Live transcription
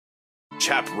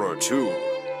Chaprer 2.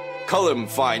 Cullen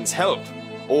finds help.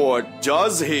 Or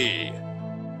does he?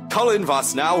 Cullen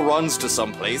Voss now runs to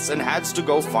some place and has to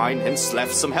go find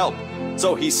himself some help.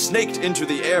 So he snaked into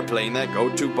the airplane that go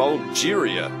to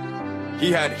Bulgaria.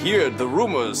 He had heard the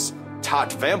rumors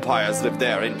tot vampires lived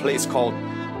there in a place called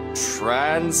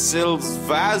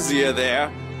Transylvania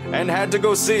there, and had to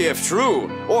go see if true,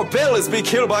 or Bell is be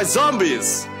killed by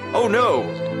zombies. Oh no.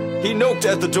 He knocked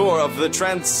at the door of the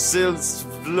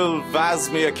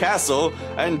Transylvania castle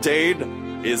and dade,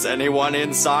 "Is anyone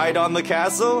inside on the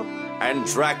castle?" And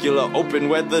Dracula opened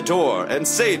with the door and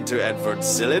said to Edward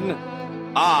Sillin,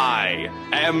 "I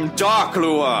am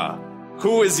Darklua.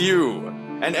 Who is you?"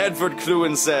 And Edward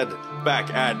Cluin said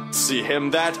back at see him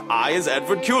that I is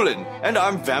Edward Cullen, and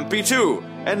I'm Vampy too,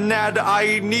 and Nad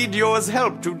I need yours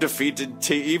help to defeat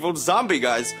the evil zombie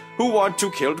guys who want to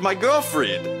kill my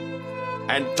girlfriend.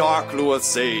 And Darklua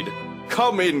said,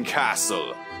 "Come in,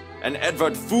 castle." And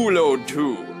Edward followed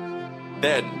too.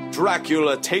 Then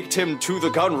Dracula taked him to the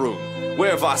gun room,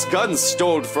 where was guns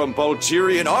stole from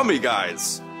Bulgarian army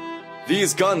guys.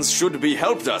 "These guns should be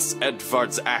helped us,"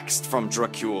 Edwards asked from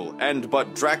Dracula,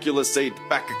 but Dracula said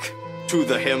back to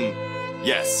him,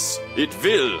 "Yes, it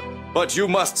will, but you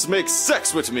must make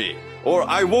sex with me, or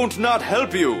I won't not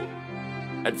help you."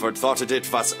 Edward thought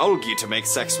it was ulgy to make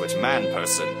sex with man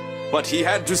person, but he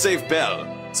had to save Belle,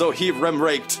 so he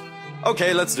remarked,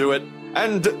 "Okay, let's do it."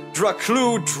 And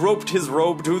Dracula dropped his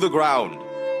robe to the ground.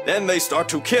 Then they start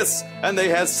to kiss, and they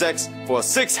had sex for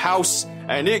 6 hours,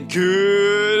 and it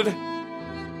good.